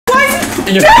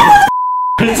Look,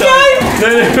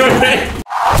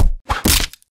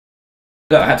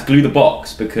 I had to glue the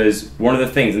box because one of the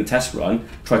things in the test run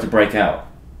tried to break out.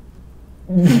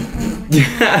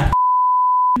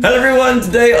 Hello everyone,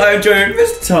 today I'm joined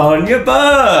with Tanya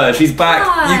Burr. She's back.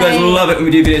 Hi. You guys love it when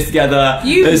we do videos together.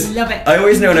 Love it. I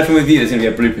always know when I film with you there's going to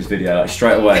be a bloopers video like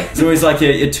straight away. It's always like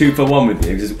a 2-for-1 with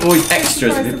you because there's always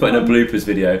extras if you put in a bloopers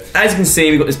video. As you can see,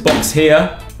 we've got this box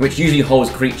here which usually holds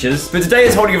creatures. But today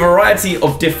it's holding a variety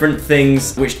of different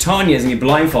things which Tanya is going to be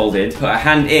blindfolded, put her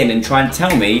hand in and try and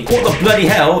tell me what the bloody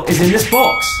hell is in this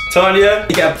box. Tanya,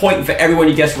 you get a point for everyone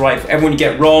you guess right. For everyone you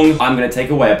get wrong, I'm going to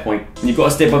take away a point. And you've got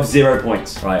to stay above 0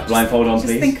 points. Right, blindfold on, please.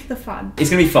 Just think of the fun.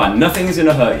 It's going to be fun. Nothing's going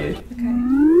to hurt you. Okay.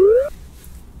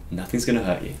 Nothing's going to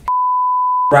hurt you.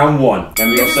 Round 1.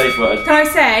 Then we got a safe word. Can I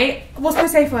say, what's my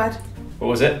safe word? What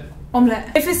was it?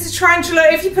 Omelette. If it's a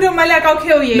tarantula, if you put it on my leg, I'll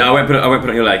kill you. No, I won't put it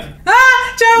on your leg.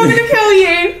 Ah, Joe, I'm going to kill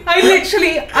you. I'm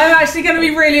actually going to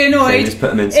be really annoyed. Okay, just put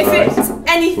them inside. If it's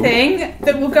anything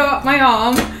that will go up my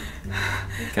arm.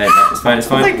 Okay, it's fine, it's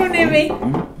fine. Don't come near me.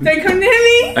 Don't come near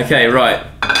me. Okay, right.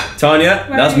 Tanya,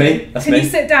 that's me. That's me. Can you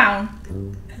sit down?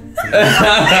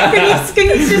 can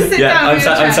you just sit down?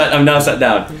 I'm now sat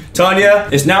down. Tanya,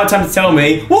 it's now time to tell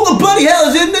me what the bloody hell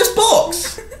is in this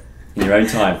box. In your own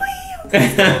time.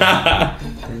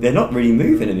 They're not really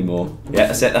moving anymore. Yeah,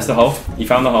 that's it. That's the hole. You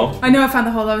found the hole. I know I found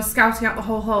the hole. I was scouting out the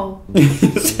whole hole. you're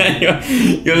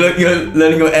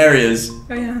learning your areas.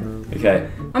 Oh yeah. Okay.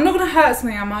 I'm not going to hurt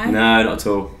something, am I? No, not at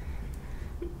all.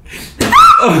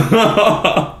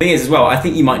 Thing is, as well, I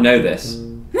think you might know this.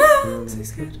 No, I'm so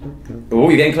scared. Oh,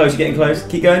 you're getting close. You're getting close.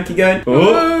 Keep going. Keep going.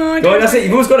 Oh, go on. That's it.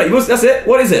 You've almost got it. That's it.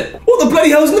 What is it? What the bloody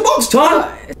hell's in the box, Tom?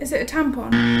 Is it a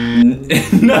tampon?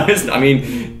 No, it's not. I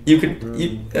mean, you could.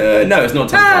 No, it's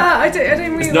not a tampon. I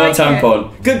don't really. It's not a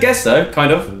tampon. Good guess though.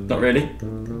 Kind of. Not really.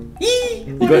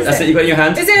 That's it. You got it in your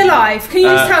hand. Is it alive? Can you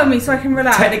just tell me so I can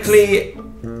relax? Technically,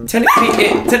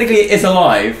 it is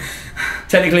alive.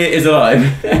 Technically, it is alive.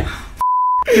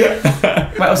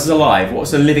 What else is alive?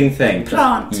 What's a living thing?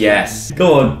 Plant. Yes.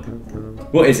 Go on.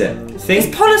 What is it? Think.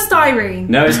 It's polystyrene.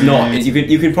 No, it's not.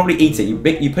 You can probably eat it.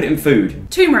 You put it in food.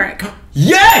 Turmeric.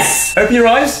 Yes. Open your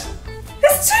eyes.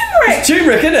 It's turmeric. It's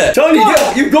turmeric, isn't it? Tanya,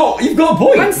 you've got a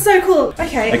point. I'm so cool.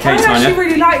 Okay. Okay, I Tanya. actually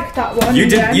really like that one. You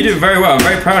did very well. I'm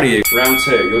very proud of you. Round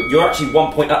 2. You're actually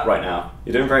 1 point up right now.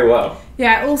 You're doing very well.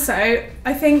 Yeah. Also,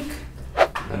 I think.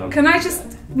 Can I just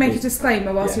make a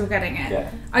disclaimer whilst you're getting it?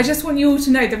 Yeah. I just want you all to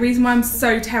know the reason why I'm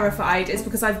so terrified is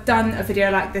because I've done a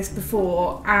video like this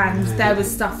before and there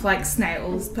was stuff like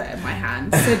snails put in my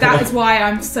hand. So that is why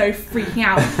I'm so freaking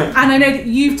out. And I know that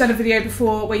you've done a video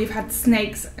before where you've had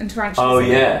snakes and tarantulas. Oh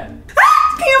yeah.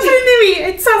 Can you put it near me?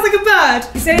 It sounds like a bird.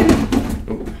 It's in.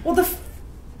 What the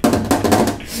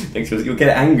Thanks, you'll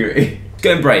get angry.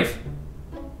 Go brave.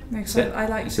 No, because I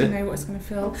like to know what it's going to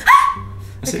feel.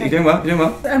 That's it, you're doing well, you're doing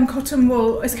well. Cotton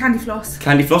wool, it's candy floss.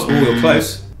 Candy floss, oh, you're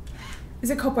close. Is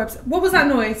it cobwebs? What was that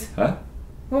noise? Huh?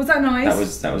 What was that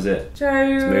noise? That was it. Joe.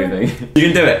 It's moving. You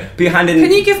can do it. Put your hand in.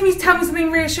 Can you tell me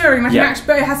something reassuring, like an actual,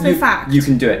 but it has to be a fact? You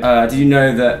can do it. Did you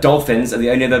know that dolphins are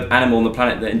the only other animal on the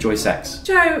planet that enjoy sex?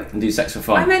 Joe. And do sex for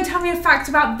fun. I meant tell me a fact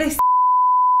about this.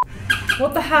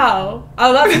 What the hell?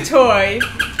 Oh, that's a toy.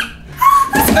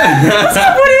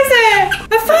 What is it?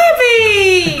 A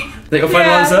Furby! Is that your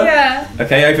final answer? Yeah.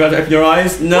 Okay, open your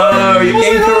eyes. No, you're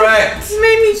incorrect. You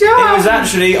made me jump. It was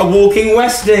actually a walking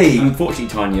Westie. Unfortunately,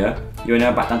 Tanya, you are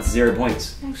now back down to 0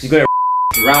 points. You've got a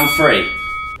round 3.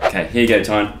 Okay, here you go,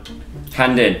 Tan.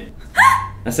 Hand in.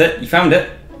 That's it. You found it.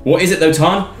 What is it though,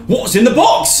 Tan? What's in the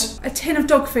box? A tin of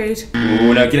dog food.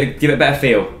 Oh no, give it a better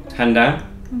feel. Hand down.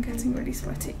 I'm getting really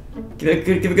sweaty. Give it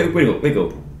a good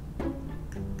wiggle.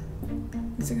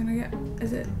 Is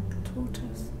it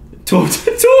tortoise?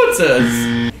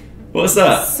 Tortoise? What's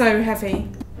that? So heavy.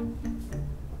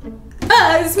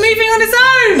 It's moving on its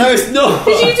own! No, it's not!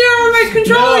 Did you do a remote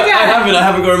control again? I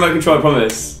haven't got a remote control, I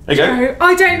promise. There you go.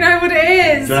 I don't know what it is. Do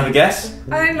you want to have a guess?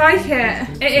 I don't like it.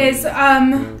 It is,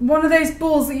 one of those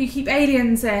balls that you keep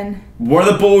aliens in. One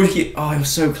of the balls you keep... Oh, you're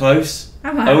so close.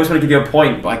 Am I? I always want to give you a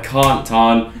point, but I can't,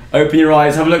 Tan. Open your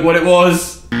eyes, have a look what it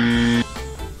was.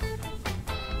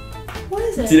 What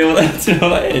is it? Do you know what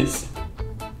that is?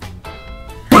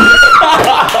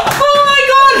 Oh my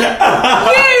god!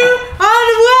 You are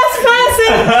the worst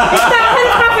person! If that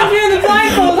hadn't happened here in the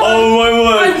blindfold, oh my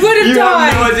word! I would have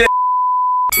died! Have no idea.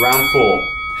 Round 4.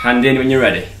 Hand in when you're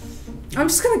ready. I'm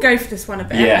just gonna go for this one a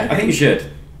bit. Yeah, I think you should.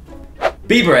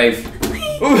 Be brave.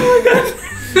 Oh my god.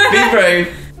 Be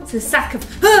brave. It's a sack of.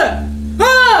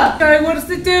 So what is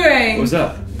it doing? What's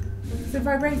that? It's a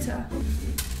vibrator.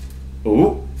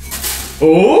 Oh.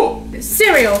 Oh. It's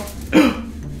cereal. Do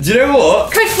you know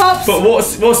what? Coke Pops. But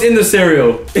what's in the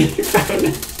cereal?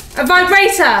 A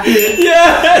vibrator.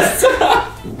 Yes!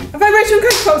 A vibrator and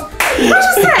Coke Pops. What did I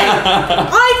just say?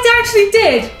 I actually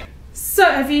did. So,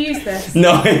 have you used this?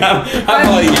 No, I haven't. Have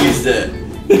I used it?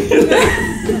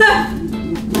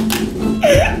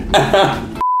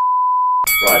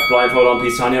 Right, blindfold on,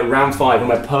 please, Tanya. Round 5,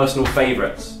 one of my personal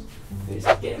favourites. Is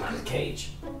get him out of the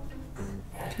cage.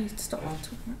 Can you stop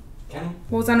talking? Come on.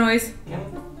 What was that noise? Come on.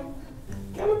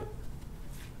 Come on.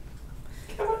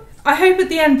 Come on. I hope at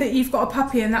the end that you've got a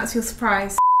puppy and that's your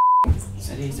surprise.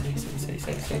 Steady.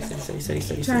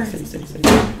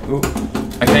 Ooh.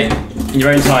 Okay, in your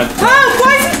own time. Oh,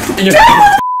 why is it? In your own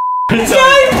time. No.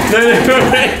 Give me your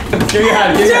hand. Give me your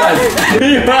hand. Give me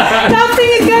your hand. That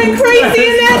thing is going crazy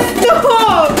in there.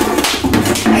 Stop!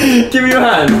 Give me your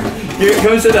hand.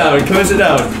 Come and sit down. Come and sit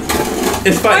down.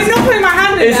 It's fine. I'm not putting my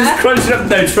hand in It's there. just crunching up.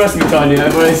 No, trust me, Tanya.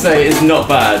 When I say it's not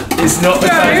bad. It's not the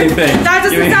same thing. That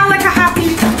doesn't sound like a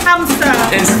happy hamster.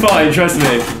 It's fine. Trust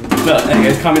me. Look, there you go.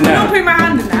 It's calming I'm not down. putting my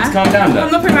hand in there. It's calm down, look.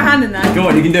 I'm not putting my hand in there. Go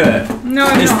on, you can do it. No,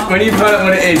 I'm not. When you find out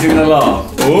what it is, you're gonna laugh.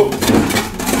 Oh,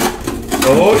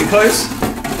 you're close.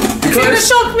 You're It's gonna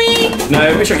shock me. No,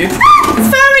 let me shock you. It's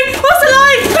furry. What's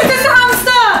alive? It's a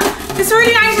hamster. It's a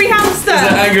really angry hamster. It's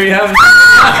an angry hamster.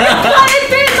 It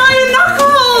bit my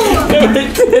knuckle. No, it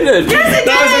didn't. Yes, it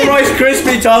That was did. a Rice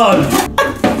Krispie tart.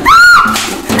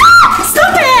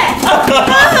 Stop it.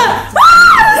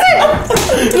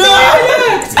 No!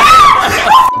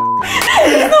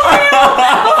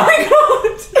 Oh my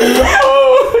god.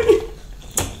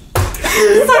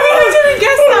 Sorry, I didn't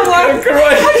guess that one.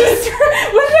 Christ.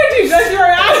 What did I do? Did I throw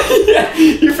it out? Yeah,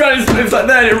 you found it was like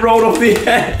that and it rolled off the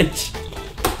edge.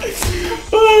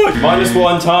 Oh,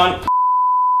 -1, Tan.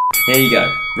 Here you go.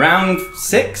 Round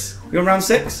 6? We on round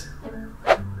 6?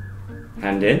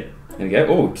 Hand in. There we go.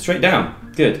 Oh, straight down.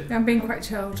 Good. I'm being quite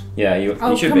chilled. Yeah, you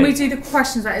should be. Can we do the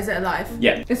questions like, is it alive?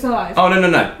 Yeah. It's alive. Oh, no.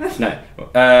 No.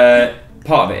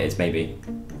 Part of it is, maybe.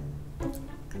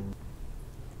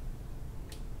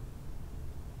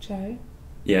 Joe,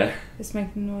 Yeah. it's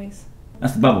making noise.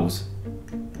 That's the bubbles.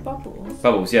 Bubbles?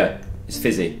 Bubbles, yeah. It's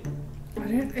fizzy.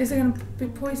 Is it going to be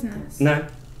poisonous? No.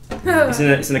 It's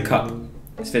in a cup.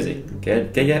 It's fizzy.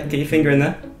 Good. Get your finger in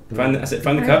there. That's it.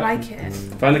 Find the I cup. don't like it.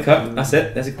 Find the cup. That's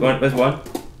it. There's one. There's one.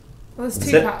 Well, there's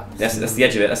That's two it. cups. That's the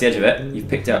edge of it. That's the edge of it. You've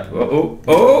picked up.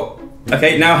 Oh.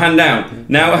 Okay, now hand down.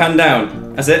 Now hand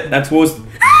down. That's it. Now towards.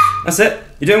 That's it.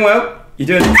 You're doing well. You're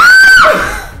doing.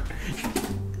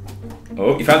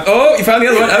 You found the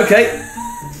other one. Okay.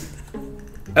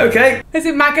 Okay. Is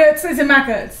it maggots? Is it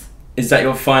maggots? Is that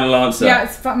your final answer? Yeah,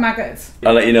 it's maggots.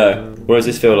 I'll let you know. What does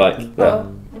this feel like? Oh.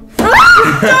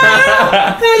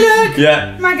 No, look.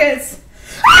 Yeah. Maggots.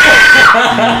 You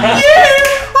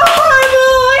are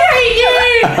horrible. I hate you.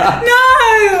 No.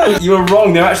 You were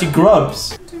wrong. They're actually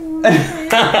grubs.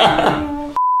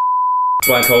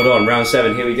 Blindfold on. Round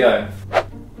 7. Here we go.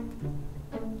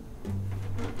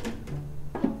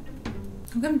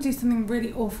 I'm going to do something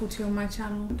really awful to you on my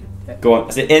channel. Go on.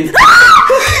 That's it. In. Joe!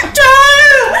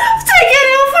 Take it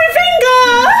off my finger!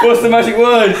 What's the magic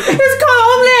word? It's called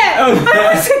omelette! Oh, I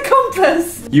want a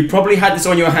compass! You probably had this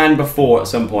on your hand before at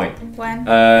some point. When?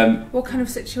 What kind of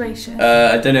situation?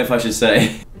 I don't know if I should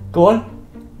say. Go on.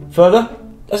 Further.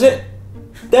 That's it.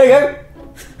 There you go.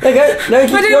 There you go. No,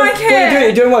 keep I don't going. like it.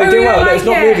 You're doing well. You're doing well. I No, it's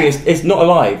don't not like moving. It's not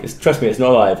alive. Trust me, it's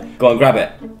not alive. Go on, grab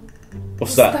it.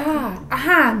 What's that? A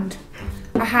hand.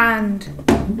 A hand.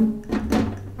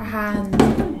 A hand.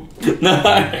 No.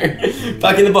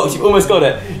 Back in the box. You've almost got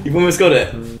it. You've almost got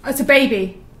it. It's a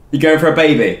baby. You're going for a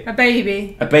baby. A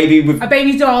baby. A baby with. A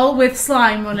baby doll with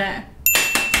slime on it.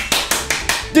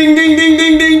 Ding, ding, ding,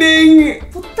 ding, ding, ding.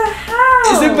 What the hell?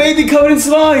 It's a baby covered in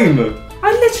slime.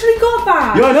 I literally got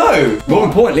that. Yeah, I know. More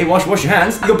importantly, wash your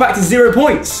hands. You're back to 0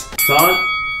 points. Son,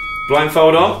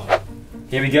 blindfold on.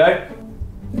 Here we go.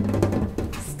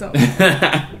 Stop.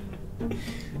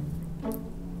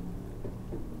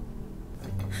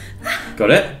 Got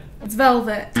it? It's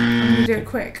velvet. I'm going to do it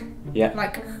quick. Yeah.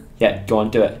 Like, Yeah, go on,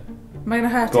 do it. am I going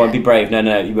to hurt it? Go on, be brave. No,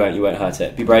 you won't hurt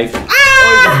it. Be brave.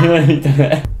 Ah! Oh, you done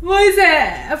it. What is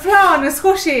it? A plant? A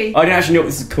squashy? I don't actually know what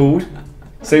this is called.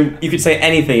 So you could say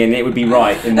anything and it would be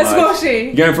right in my A squashy?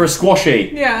 You're going for a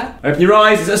squashy. Yeah. Open your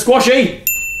eyes, it's a squashy.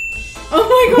 Oh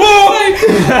my god!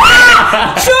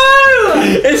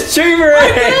 Joe! It's turmeric.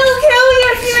 I will kill you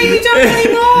if you make me jump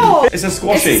anymore! It's a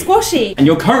squashy. It's a squashy. And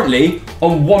you're currently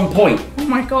on 1 point. Oh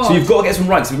my god. So you've got to get some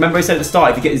right. So remember I said at the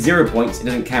start, if you get 0 points, it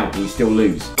doesn't count and you still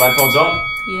lose. Blindfolds on.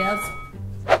 Yes.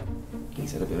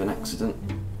 He's had a bit of an accident.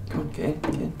 Come on, get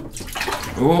in.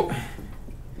 Oh.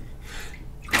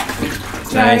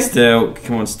 Stay still.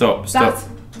 Come on, stop. That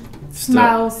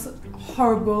smells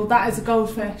horrible. That is a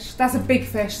goldfish. That's a big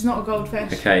fish. It's not a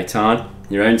goldfish. Okay, Tan,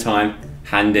 your own time.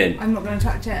 Hand in. I'm not going to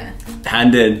touch it.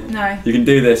 Hand in. No. You can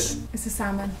do this. It's a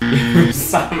salmon.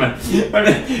 Salmon.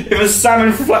 If a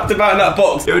salmon flapped about in that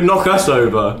box, it would knock us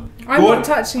over. I'm not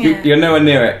touching it. You're nowhere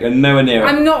near it. You're nowhere near it.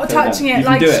 I'm not touching it,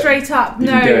 like straight up.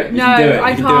 No, no,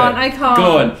 I can't.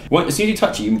 Go on. As soon as you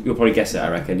touch it, you'll probably guess it, I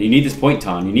reckon. You need this point,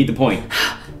 Tan. You need the point.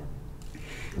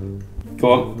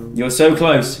 Go on. You're so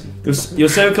close. You're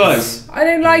so close. I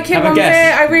don't like it, Mum.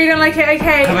 I really don't like it.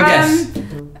 Okay. Have a guess.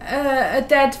 A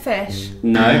dead fish.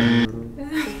 No.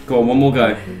 Go on, one more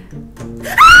go.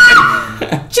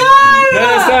 Joe! No,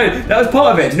 that was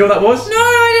part of it. Do you know what that was? No, I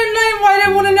don't know. I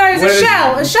don't want to know. It's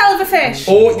a shell of a fish.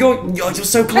 Oh, you're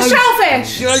so close. A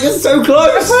shellfish. You're so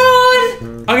close. A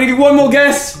prawn. I'm gonna give you one more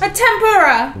guess. A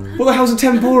tempura. What the hell's a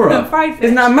tempura? Fried fish.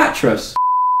 Isn't that a mattress?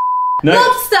 No.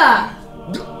 Lobster.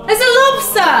 It's a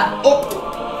lobster.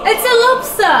 Oh. It's a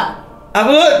lobster. Have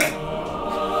a look.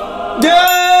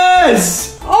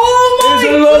 Yes. Oh my It's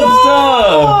a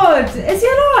lobster. God. Is he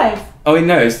alive? Oh, he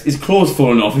knows. His claw's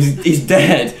fallen off. He's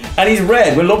dead. And he's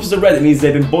red. When lobsters are red, it means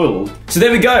they've been boiled. So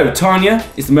there we go. Tanya,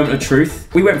 it's the moment of truth.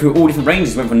 We went through all different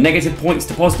ranges. We went from negative points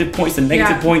to positive points to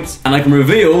negative points. And I can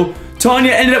reveal,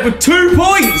 Tanya ended up with 2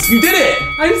 points. You did it.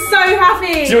 I'm so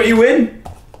happy. Do you know what you win?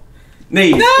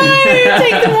 These. No,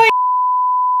 take the point.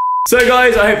 So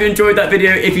guys, I hope you enjoyed that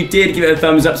video. If you did, give it a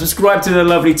thumbs up. Subscribe to the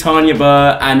lovely Tanya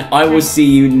Burr. And I will see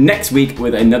you next week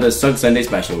with another Sug Sunday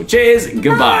special. Cheers.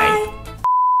 Goodbye. Bye.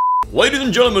 Ladies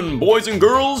and gentlemen, boys and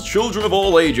girls, children of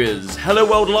all ages, Hello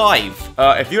World Live.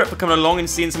 If you're up for coming along and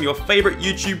seeing some of your favourite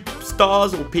YouTube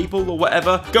stars or people or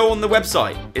whatever, go on the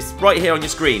website. It's right here on your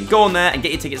screen. Go on there and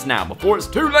get your tickets now before it's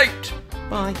too late.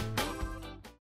 Bye.